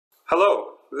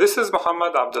Hello, this is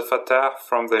Mohammed Abdel Fattah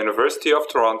from the University of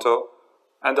Toronto,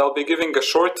 and I'll be giving a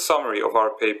short summary of our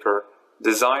paper,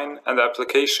 Design and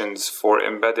Applications for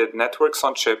Embedded Networks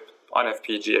on Chip on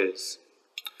FPGAs.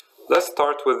 Let's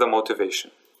start with the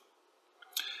motivation.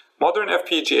 Modern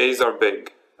FPGAs are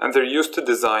big, and they're used to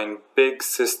design big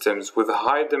systems with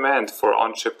high demand for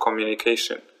on-chip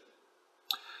communication.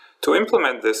 To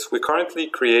implement this, we currently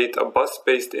create a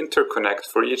bus-based interconnect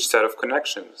for each set of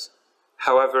connections.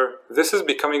 However, this is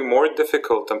becoming more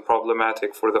difficult and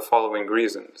problematic for the following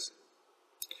reasons.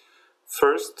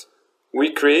 First,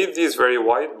 we create these very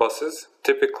wide buses,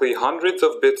 typically hundreds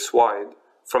of bits wide,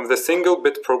 from the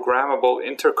single-bit programmable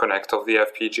interconnect of the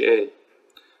FPGA.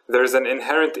 There is an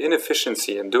inherent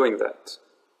inefficiency in doing that.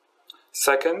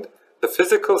 Second, the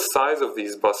physical size of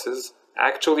these buses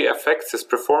actually affects its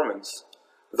performance.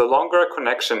 The longer a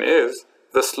connection is,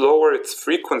 the slower its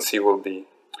frequency will be.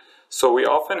 So we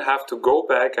often have to go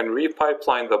back and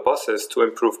repipeline the buses to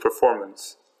improve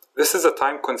performance. This is a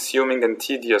time-consuming and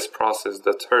tedious process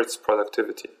that hurts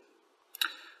productivity.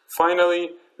 Finally,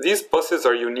 these buses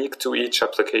are unique to each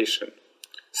application.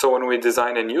 So when we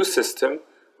design a new system,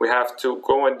 we have to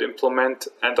go and implement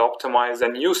and optimize a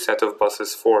new set of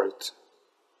buses for it.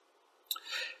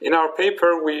 In our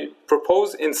paper, we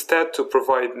propose instead to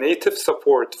provide native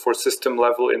support for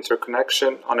system-level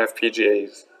interconnection on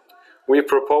FPGAs. We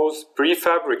propose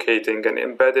prefabricating an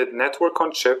embedded network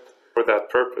on chip for that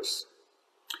purpose.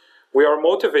 We are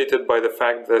motivated by the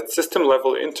fact that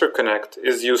system-level interconnect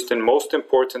is used in most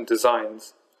important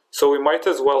designs, so we might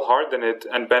as well harden it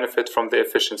and benefit from the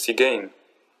efficiency gain.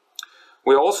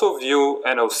 We also view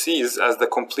NOCs as the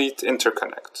complete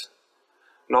interconnect.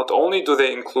 Not only do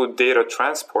they include data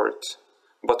transport,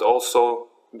 but also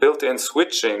built-in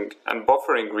switching and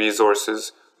buffering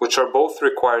resources, which are both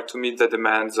required to meet the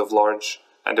demands of large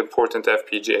and important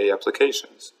FPGA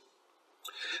applications.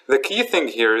 The key thing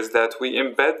here is that we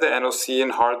embed the NOC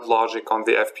in hard logic on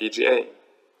the FPGA.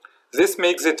 This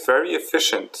makes it very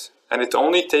efficient, and it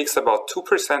only takes about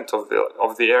 2%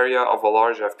 of the area of a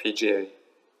large FPGA.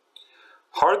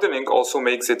 Hardening also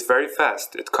makes it very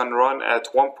fast. It can run at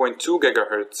 1.2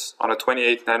 GHz on a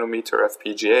 28 nanometer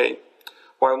FPGA,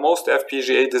 while most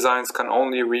FPGA designs can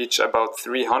only reach about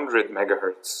 300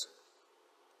 MHz.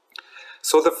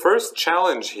 So the first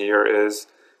challenge here is,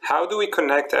 how do we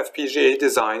connect FPGA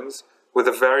designs with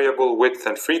a variable width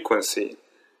and frequency,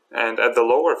 and at the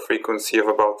lower frequency of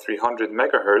about 300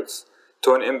 MHz,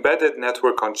 to an embedded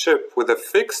network on chip with a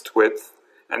fixed width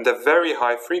and a very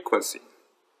high frequency?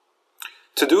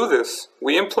 To do this,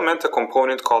 we implement a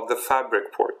component called the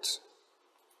fabric port.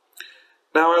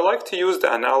 Now, I like to use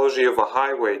the analogy of a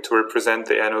highway to represent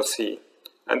the NOC,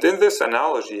 and in this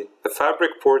analogy, the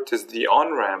fabric port is the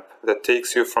on-ramp that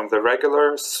takes you from the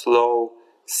regular, slow,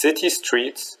 city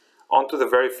streets onto the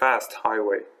very fast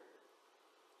highway.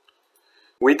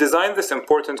 We designed this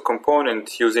important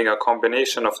component using a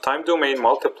combination of time domain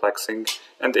multiplexing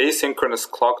and asynchronous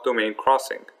clock domain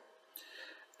crossing.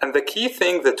 And the key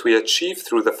thing that we achieve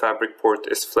through the fabric port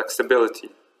is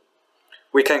flexibility.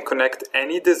 We can connect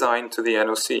any design to the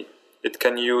NOC. It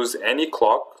can use any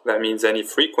clock, that means any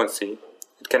frequency.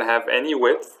 It can have any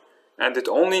width, and it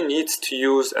only needs to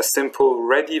use a simple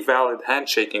ready valid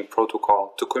handshaking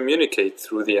protocol to communicate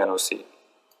through the NOC.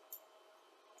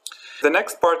 The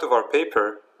next part of our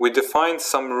paper, we define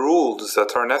some rules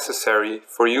that are necessary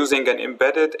for using an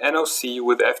embedded NOC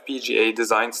with FPGA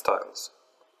design styles.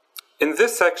 In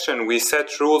this section, we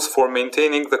set rules for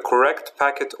maintaining the correct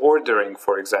packet ordering,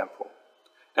 for example.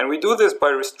 And we do this by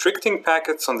restricting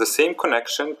packets on the same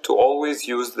connection to always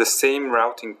use the same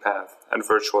routing path and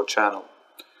virtual channel.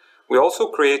 We also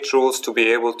create rules to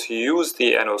be able to use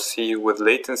the NOC with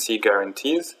latency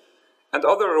guarantees, and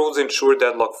other rules ensure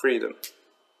deadlock freedom.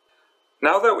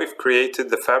 Now that we've created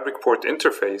the fabric port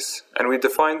interface, and we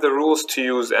define the rules to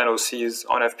use NOCs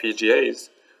on FPGAs,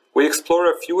 we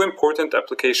explore a few important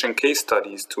application case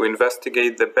studies to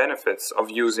investigate the benefits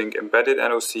of using embedded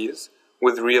NOCs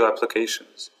with real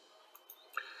applications.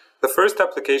 The first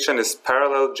application is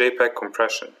parallel JPEG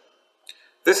compression.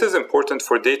 This is important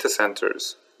for data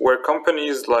centers, where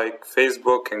companies like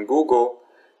Facebook and Google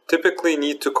typically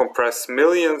need to compress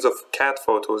millions of cat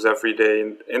photos every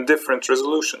day in different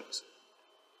resolutions.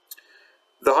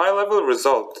 The high-level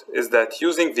result is that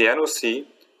using the NOC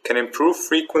can improve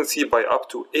frequency by up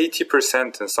to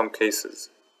 80% in some cases.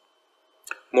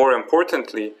 More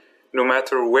importantly, no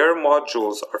matter where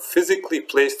modules are physically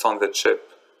placed on the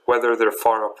chip, whether they're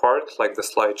far apart like the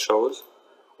slide shows,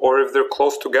 or if they're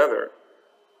close together,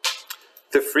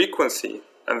 the frequency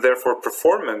and therefore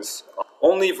performance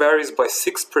only varies by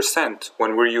 6%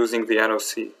 when we're using the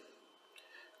NOC.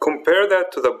 Compare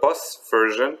that to the bus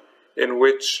version, in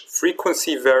which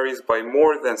frequency varies by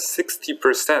more than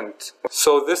 60%.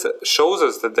 So this shows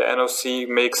us that the NOC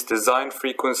makes design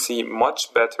frequency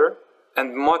much better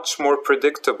and much more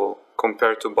predictable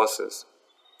compared to buses.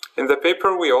 In the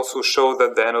paper, we also show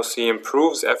that the NOC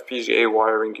improves FPGA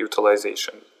wiring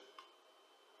utilization.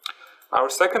 Our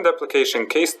second application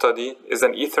case study is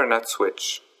an Ethernet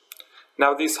switch.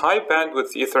 Now, these high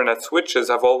bandwidth Ethernet switches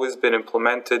have always been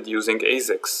implemented using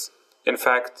ASICs. In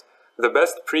fact, the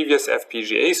best previous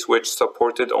FPGA switch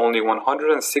supported only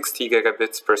 160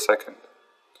 gigabits per second.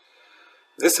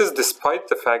 This is despite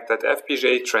the fact that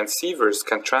FPGA transceivers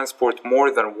can transport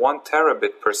more than 1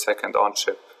 terabit per second on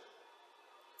chip.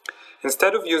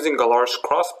 Instead of using a large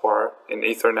crossbar in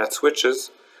Ethernet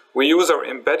switches, we use our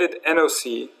embedded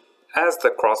NOC as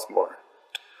the crossbar.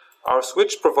 Our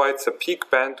switch provides a peak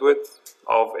bandwidth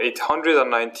of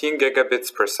 819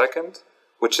 gigabits per second,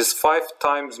 which is 5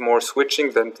 times more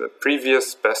switching than the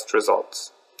previous best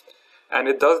results. And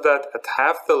it does that at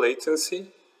half the latency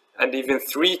and even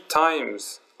 3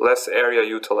 times less area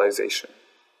utilization.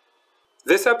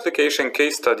 This application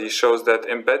case study shows that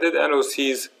embedded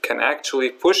NOCs can actually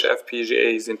push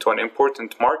FPGAs into an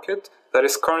important market that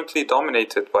is currently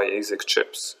dominated by ASIC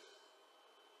chips.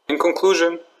 In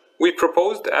conclusion, we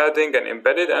proposed adding an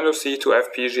embedded NOC to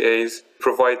FPGAs,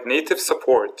 provide native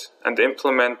support, and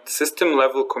implement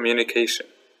system-level communication.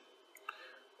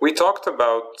 We talked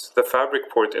about the fabric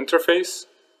port interface.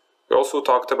 We also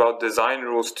talked about design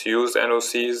rules to use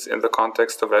NOCs in the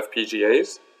context of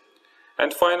FPGAs.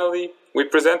 And finally, we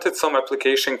presented some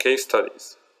application case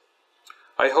studies.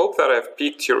 I hope that I have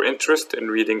piqued your interest in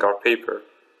reading our paper.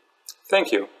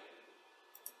 Thank you.